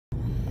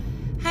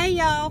Hey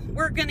y'all,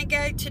 we're going to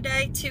go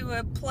today to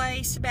a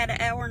place about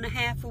an hour and a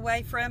half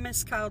away from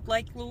us called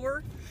Lake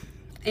Lure,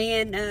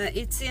 and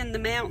it's in the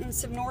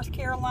mountains of North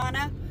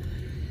Carolina,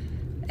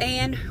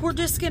 and we're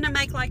just going to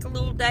make like a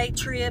little day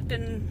trip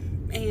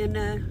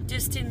and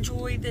just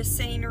enjoy the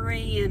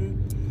scenery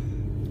and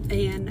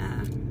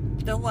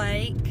the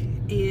lake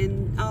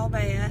and all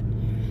that.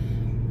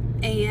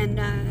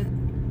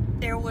 And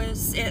there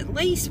was at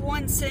least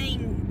one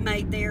scene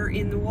made there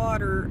in the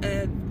water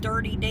of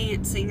Dirty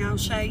Dancing. I'll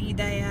show you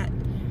that,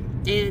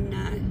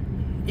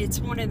 and it's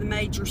one of the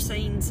major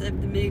scenes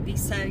of the movie,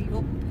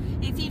 so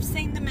if you've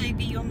seen the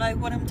movie, you'll know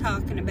what I'm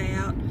talking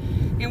about.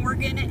 And we're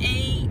gonna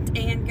eat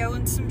and go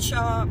in some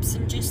shops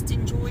and just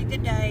enjoy the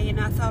day, and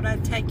I thought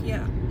I'd take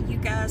you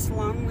guys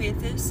along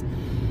with us.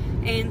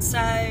 And so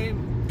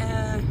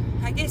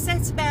I guess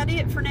that's about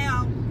it for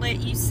now. I'll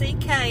let you see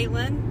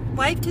Kaylin.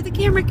 Wave to the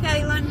camera,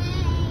 Kaylin.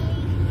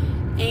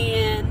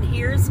 And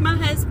here's my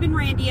husband,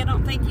 Randy. I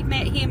don't think you've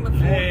met him before.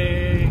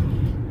 Hey.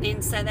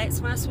 And so that's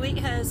my sweet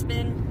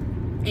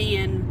husband.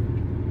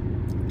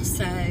 And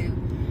so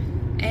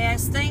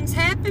as things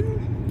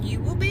happen,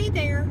 you will be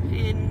there.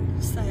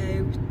 And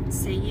so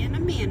see you in a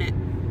minute.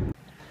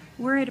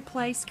 We're at a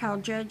place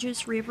called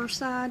Judge's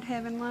Riverside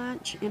having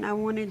lunch, and I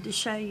wanted to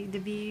show you the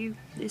view.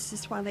 This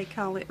is why they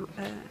call it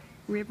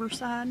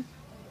Riverside.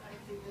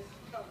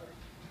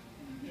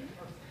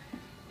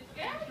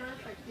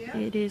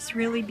 It is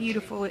really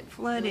beautiful. It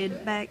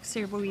flooded back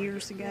several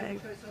years ago.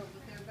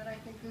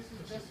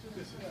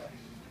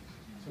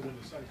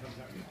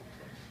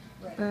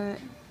 But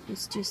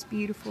it's just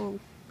beautiful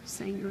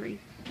scenery.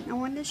 I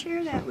wanted to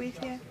share that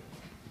with you.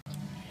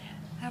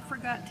 I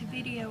forgot to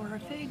video our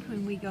food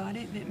when we got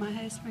it, but my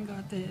husband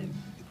got the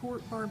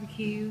pork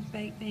barbecue,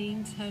 baked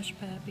beans, hush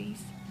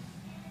puppies,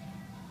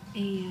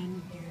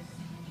 and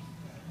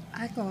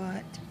I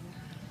got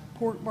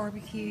pork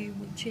barbecue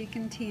with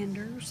chicken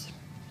tenders.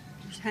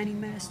 Honey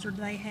mustard.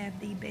 They have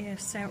the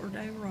best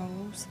sourdough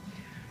rolls.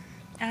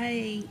 I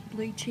ate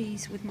blue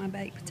cheese with my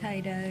baked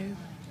potato,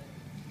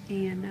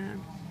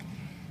 and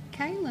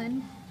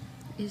Kaylin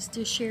is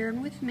just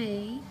sharing with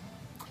me.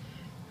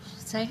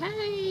 Say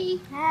hey.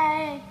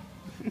 Hey.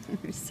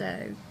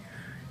 So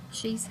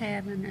she's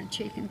having a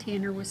chicken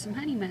tender with some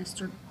honey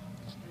mustard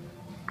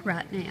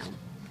right now.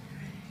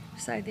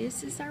 So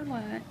this is our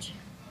lunch.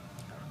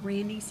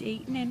 Randy's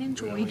eating and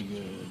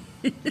enjoying.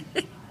 Really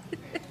good.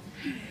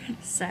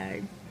 So,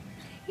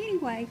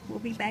 anyway, we'll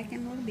be back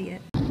in a little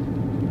bit.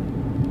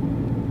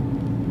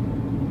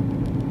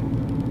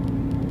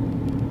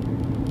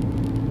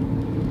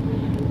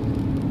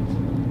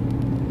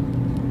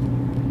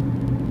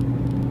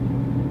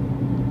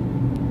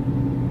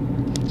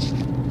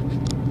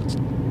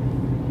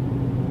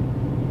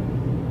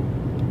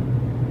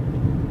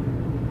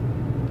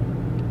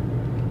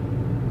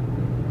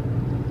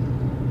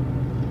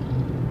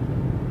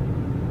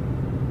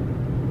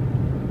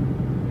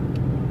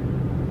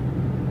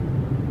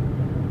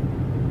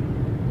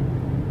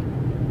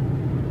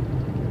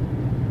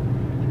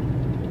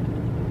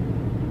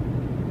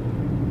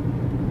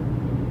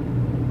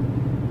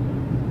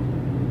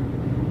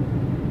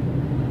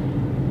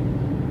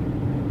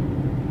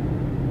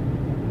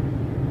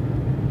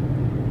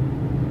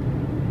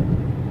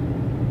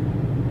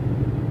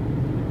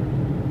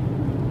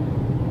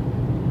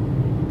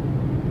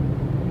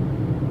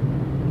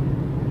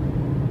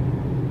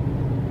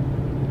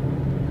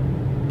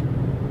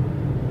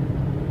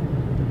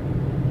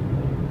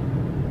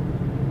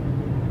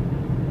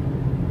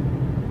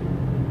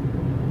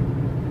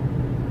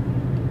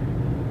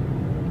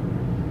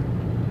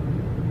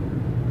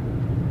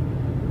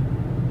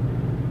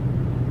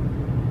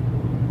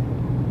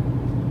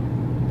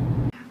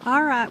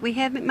 Alright, we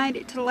haven't made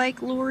it to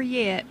Lake Lure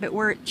yet, but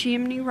we're at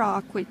Chimney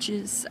Rock, which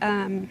is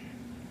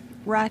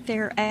right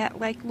there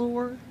at Lake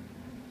Lure.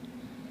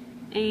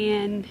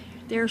 And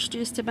there's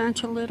just a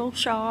bunch of little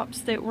shops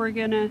that we're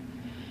going to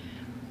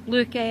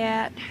look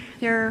at.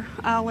 They're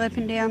all up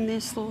and down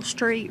this little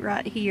street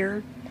right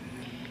here.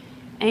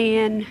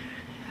 And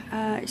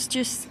it's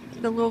just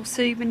the little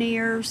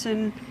souvenirs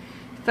and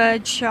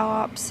fudge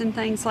shops and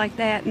things like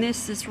that. And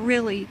this is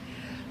really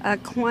a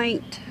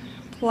quaint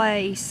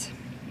place.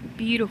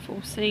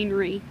 Beautiful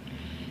scenery.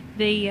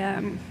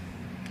 The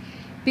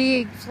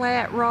big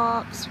flat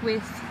rocks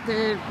with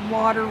the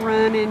water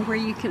running where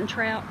you can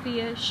trout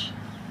fish,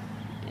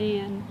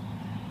 and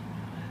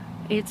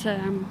it's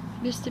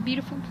just a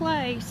beautiful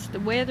place. The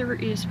weather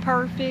is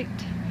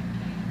perfect,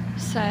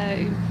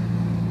 so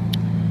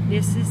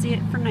this is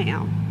it for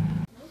now.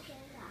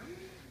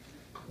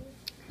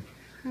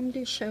 I'm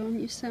just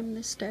showing you some of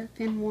the stuff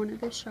in one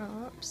of the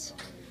shops.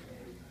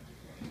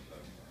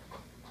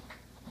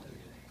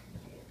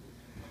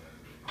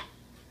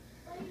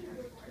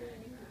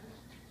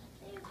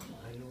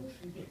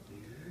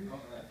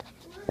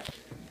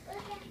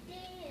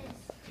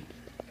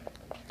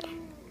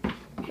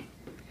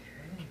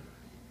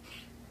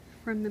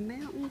 From the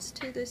mountains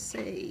to the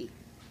sea.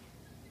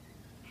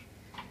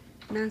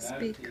 Nice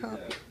big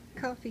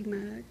coffee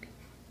mug.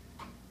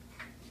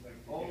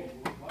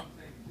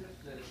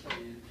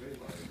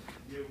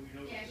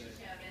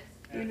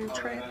 and a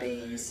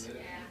trapeze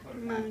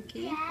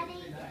monkey.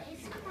 Daddy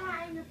is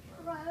trying to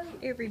throw.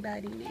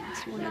 Everybody needs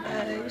one of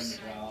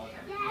those.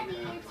 Daddy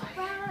is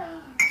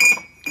throwing.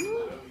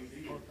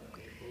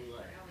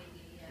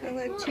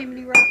 Hello,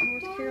 Chimney Rock,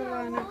 North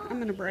Carolina. I'm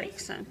going to break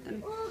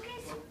something. Look,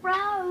 it's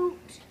broke.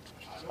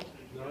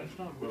 No, it's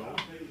not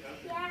broke.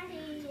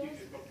 Daddy is.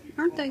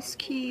 Aren't those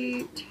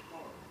cute?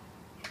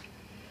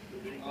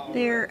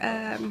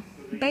 They're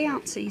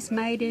bouncies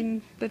made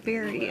in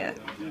Bavaria.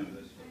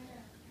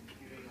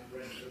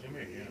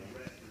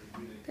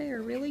 They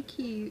are really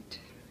cute.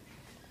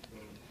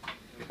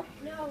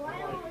 No, I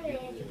don't want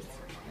it.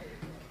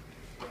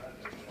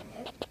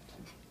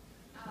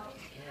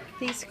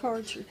 These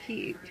cards are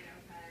cute.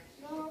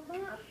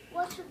 Mama,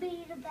 what should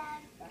be the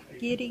bad thing?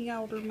 Getting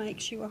older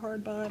makes you a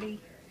hard body.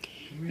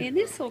 And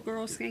this little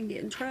girl's going to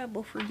get in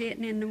trouble for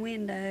getting in the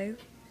window.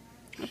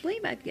 I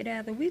believe I'd get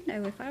out of the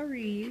window if I were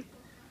you.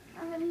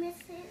 I'm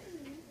missing.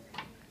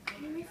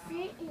 I'm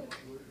missing.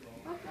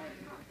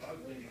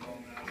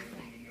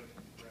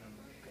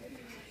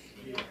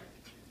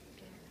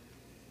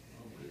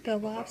 The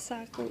life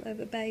cycle of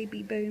a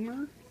baby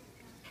boomer.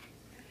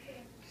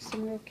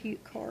 Some real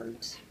cute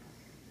cards.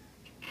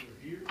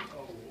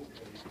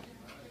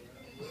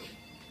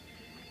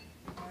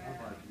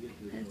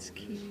 That's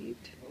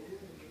cute.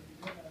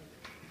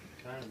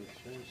 Kind of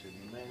expensive.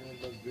 Man,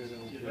 that looks good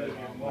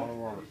on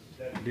all our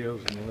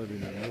deals and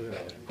living in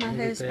there. My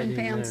husband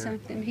found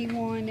something he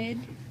wanted.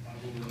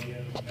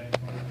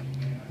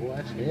 Well,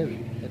 that's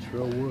heavy. That's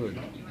real wood.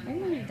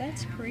 Oh,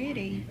 that's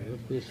pretty. Look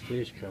at this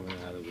fish coming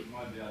out of it.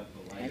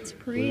 That's Doesn't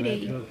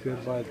pretty. that look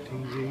good by the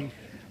TV?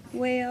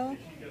 Well,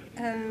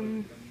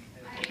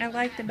 I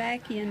like the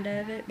back end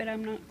of it, but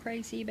I'm not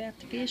crazy about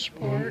the fish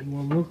part.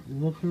 Well,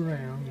 look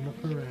around and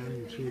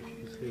see if you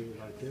can see it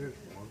right there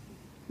for them.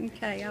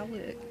 Okay, I'll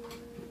look.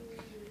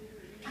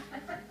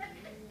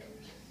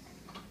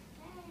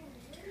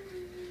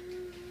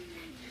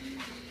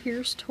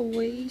 Here's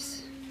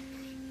toys.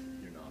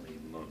 You're not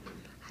even looking.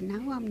 I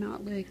know I'm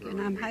not looking.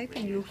 I'm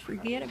hoping you'll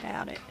forget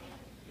about it.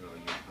 You know, you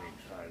get me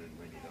excited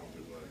when you don't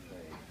do what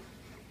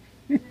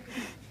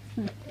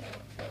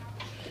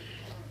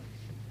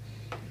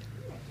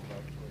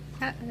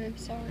I say. Uh-oh,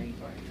 sorry.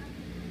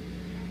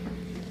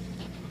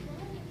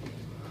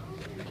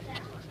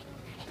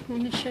 I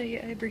want to show you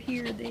over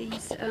here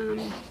these,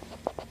 I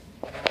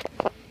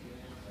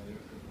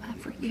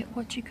forget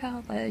what you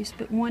call those,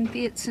 but one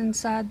fits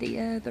inside the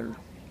other.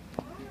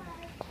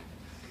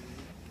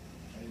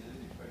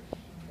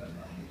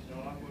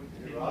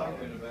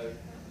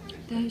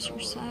 Those are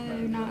so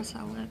nice.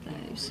 I love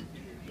those.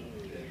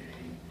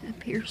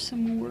 Up here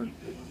some more.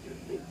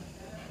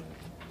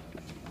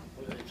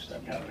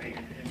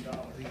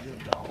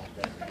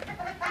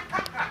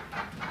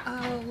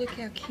 Oh, look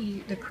how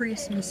cute. The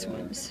Christmas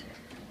ones.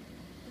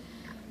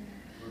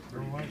 I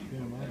don't like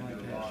them. I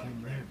like that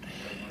some there.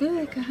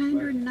 Look,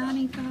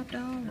 $195.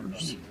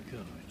 Gosh,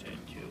 that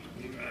cute.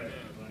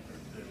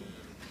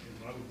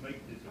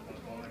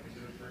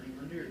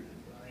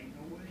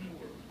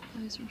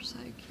 Those are so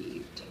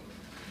cute.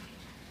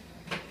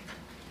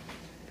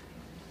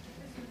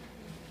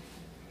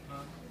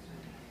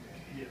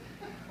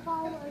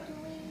 Follow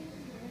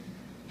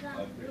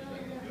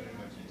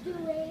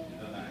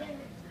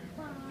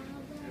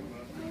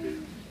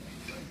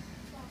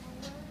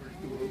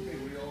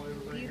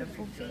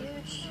Beautiful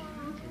fish.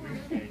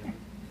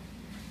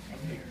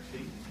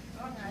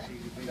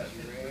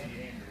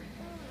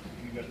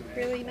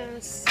 Really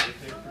nice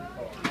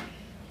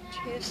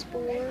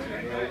chessboard.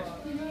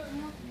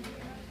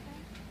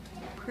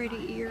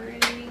 Pretty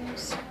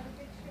earrings.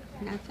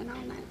 Nothing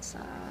on that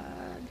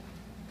side.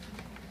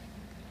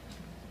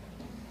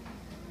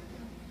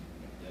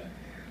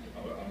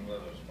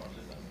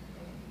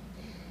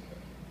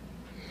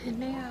 And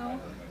now,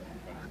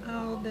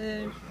 all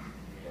the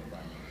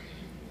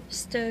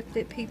stuff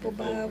that people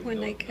buy when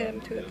they come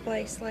to a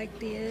place like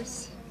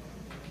this.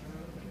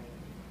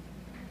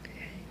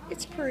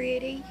 It's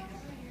pretty,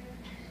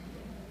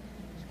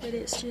 but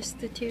it's just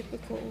the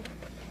typical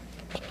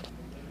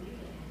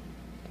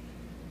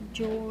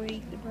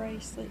jewelry, the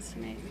bracelets,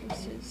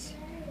 necklaces.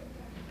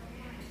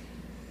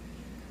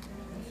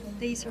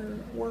 These are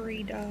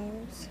worry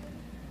dolls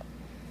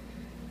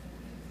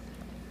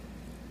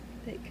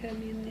that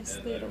come in this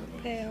little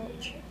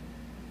pouch.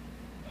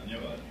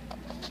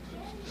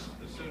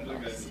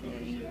 Let's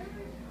see.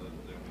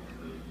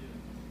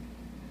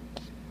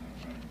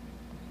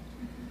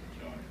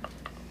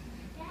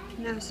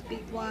 Nice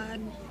big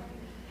wide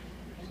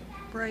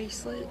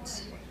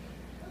bracelets.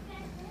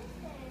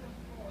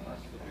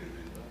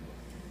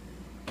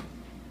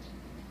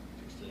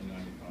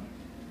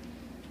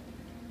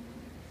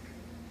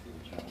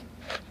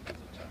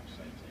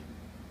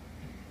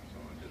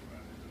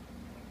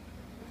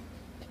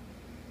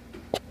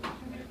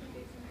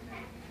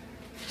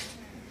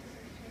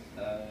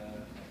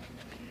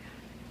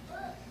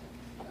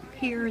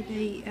 Here are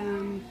the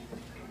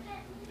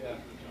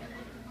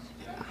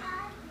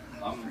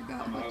I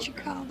forgot what you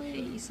call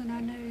these, and I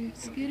know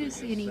as good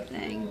as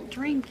anything.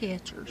 Dream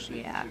catchers,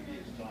 yeah.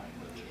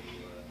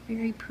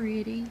 Very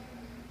pretty.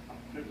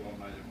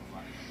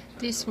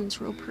 This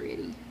one's real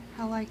pretty.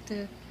 I like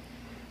the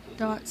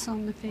dots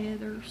on the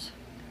feathers.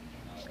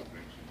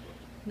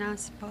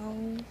 Nice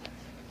bowl.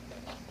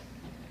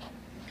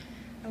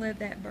 I love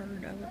that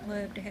bird. I would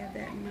love to have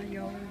that in my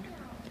yard.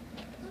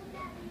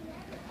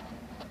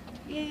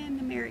 And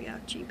the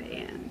mariachi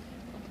band.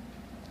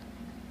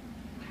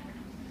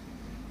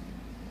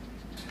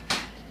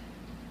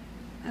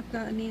 I've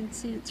gotten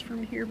incense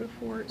from here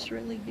before. It's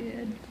really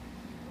good.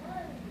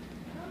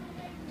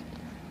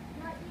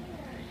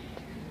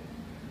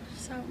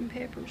 Salt and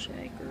pepper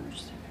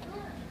shakers.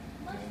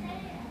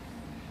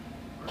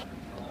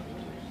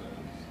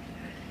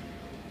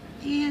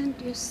 And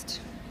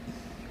just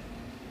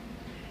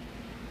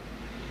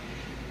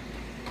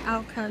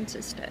all kinds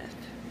of stuff.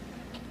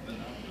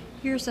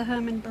 Here's a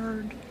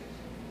hummingbird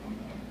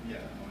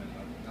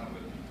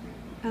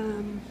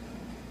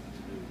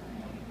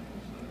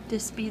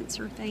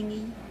dispenser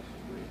thingy.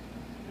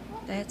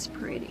 That's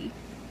pretty.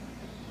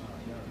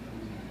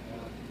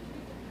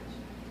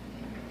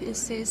 It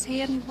says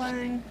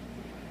hand-blown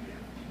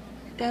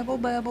double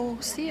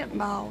bubble scent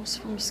balls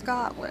from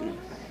Scotland.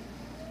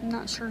 I'm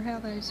not sure how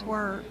those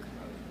work,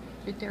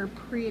 but they're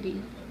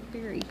pretty,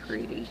 very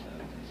pretty.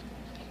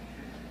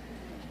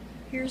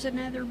 Here's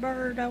another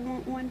bird. I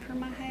want one for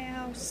my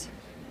house,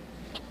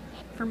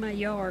 for my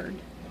yard.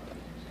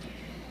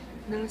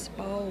 Nice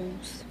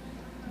bowls,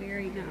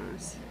 very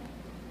nice.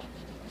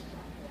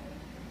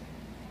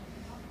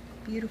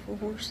 Beautiful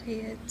horse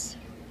heads.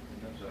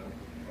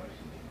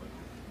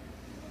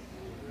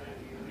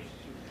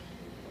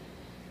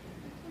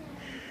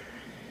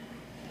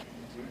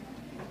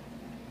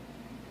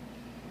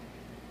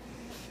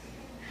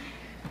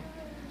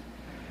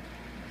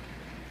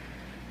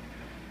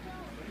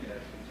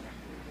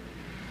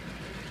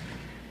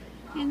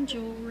 And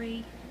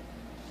jewelry,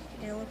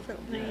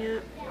 elephant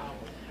lamp.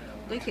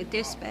 Look at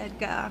this bad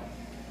guy.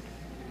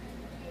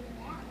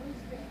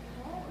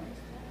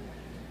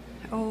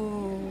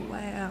 Oh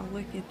wow,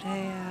 look at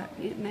that.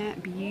 Isn't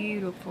that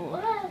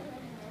beautiful?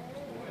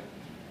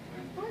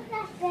 What's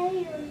that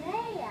say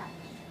there?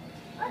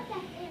 What's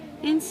that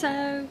say? And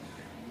so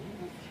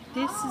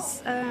this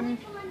is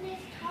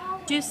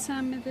just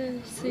some of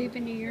the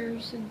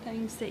souvenirs and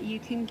things that you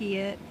can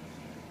get.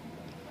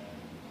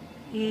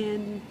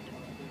 And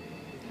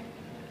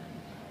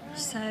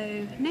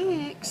so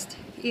next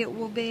it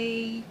will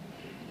be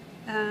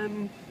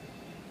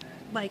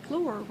Lake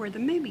Lure, where the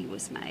movie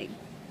was made.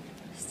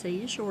 See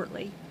you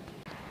shortly.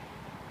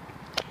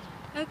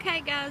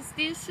 Okay guys,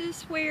 this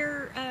is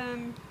where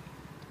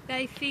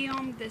they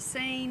filmed the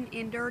scene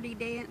in Dirty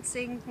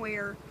Dancing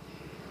where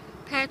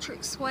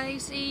Patrick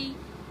Swayze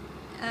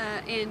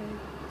and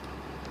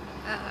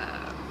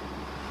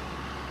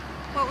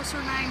what was her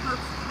name? Her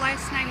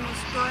last name was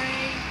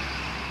Gray.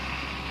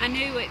 I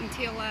knew it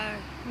until I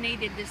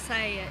needed to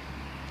say it,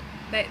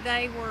 but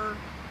they were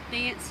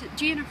dancing,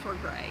 Jennifer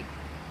Gray.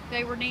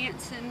 They were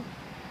dancing,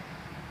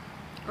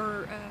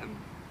 or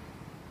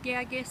yeah,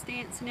 I guess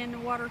dancing in the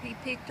water. He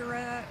picked her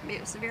up.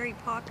 It was a very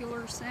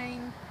popular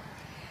scene.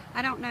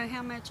 I don't know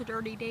how much of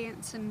Dirty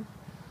Dancing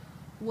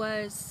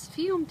was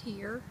filmed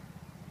here,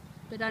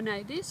 but I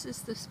know this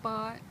is the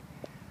spot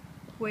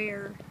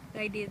where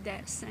they did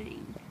that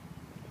scene.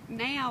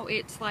 Now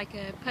it's like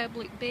a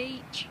public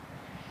beach,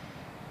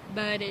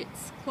 but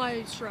it's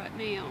closed right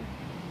now.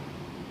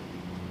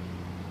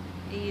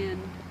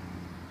 And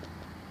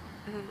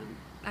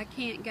I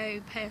can't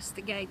go past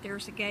the gate.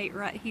 There's a gate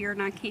right here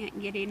and I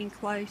can't get any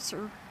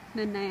closer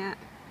than that.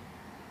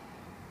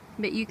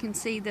 But you can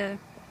see the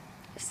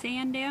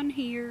sand down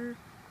here,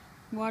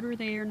 water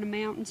there, and the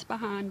mountains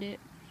behind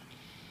it.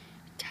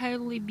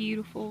 Totally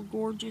beautiful,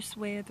 gorgeous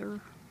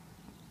weather.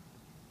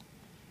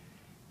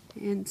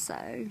 And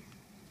so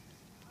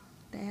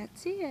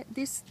that's it.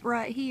 This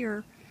right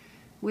here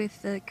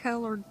with the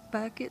colored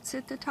buckets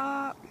at the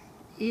top,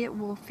 it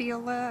will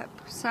fill up.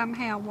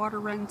 Somehow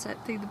water runs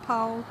up through the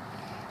pole,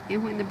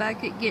 and when the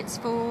bucket gets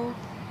full,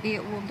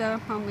 it will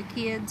dump on the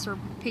kids or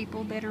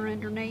people that are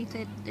underneath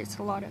it. It's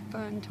a lot of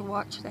fun to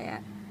watch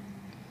that.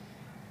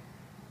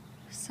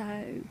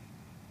 So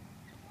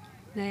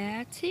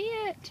that's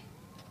it.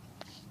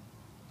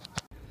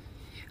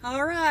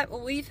 Alright,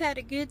 well, we've had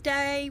a good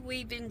day.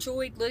 We've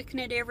enjoyed looking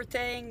at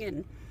everything,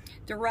 and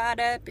the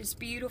ride-up is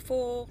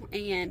beautiful,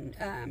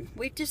 and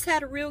we've just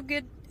had a real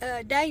good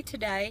day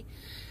today.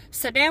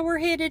 So now we're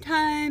headed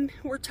home.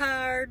 We're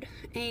tired,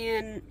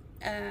 and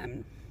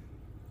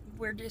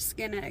we're just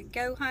gonna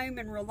go home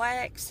and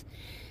relax,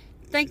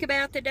 think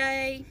about the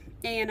day,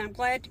 and I'm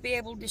glad to be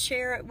able to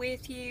share it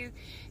with you,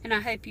 and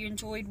I hope you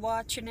enjoyed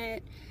watching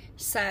it.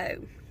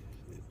 So,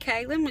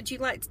 Kaylin, would you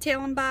like to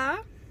tell them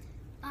bye?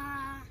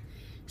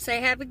 Say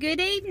have a good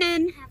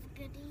evening. Have a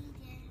good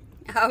evening.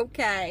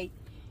 Okay.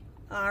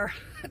 All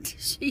right.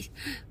 She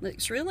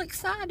looks real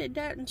excited,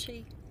 doesn't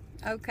she?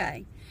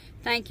 Okay.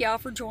 Thank y'all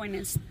for joining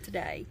us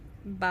today.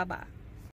 Bye-bye.